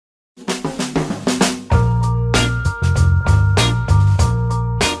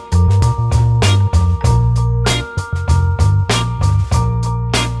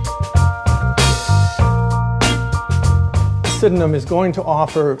Sydenham is going to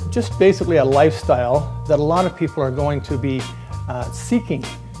offer just basically a lifestyle that a lot of people are going to be seeking.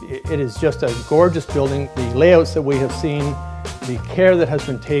 It is just a gorgeous building. The layouts that we have seen, the care that has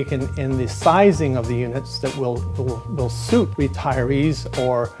been taken in the sizing of the units that will suit retirees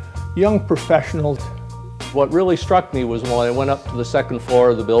or young professionals. What really struck me was when I went up to the second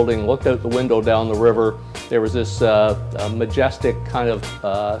floor of the building, looked out the window down the river, there was this majestic kind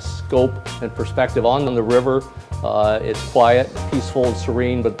of scope and perspective on the river. It's quiet, peaceful, and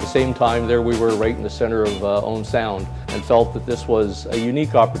serene, but at the same time there we were right in the center of Owen Sound, and felt that this was a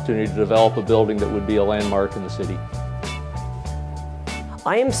unique opportunity to develop a building that would be a landmark in the city.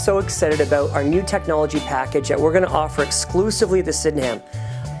 I am so excited about our new technology package that we're going to offer exclusively at the Sydenham.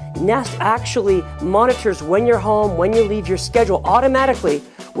 Nest actually monitors when you're home, when you leave, your schedule automatically,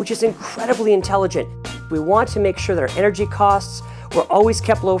 which is incredibly intelligent. We want to make sure that our energy costs were always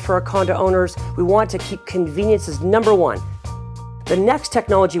kept low for our condo owners. We want to keep convenience as number one. The next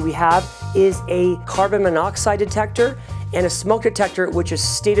technology we have is a carbon monoxide detector and a smoke detector, which is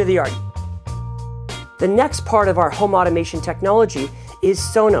state-of-the-art. The next part of our home automation technology is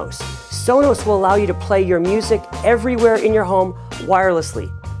Sonos. Sonos will allow you to play your music everywhere in your home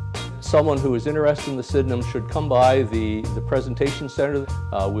wirelessly. Someone who is interested in the Sydenham should come by the presentation center.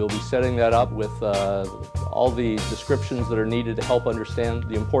 We'll be setting that up with all the descriptions that are needed to help understand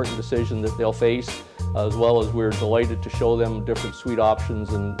the important decision that they'll face, as well as we're delighted to show them different suite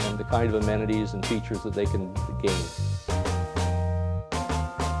options and the kind of amenities and features that they can gain.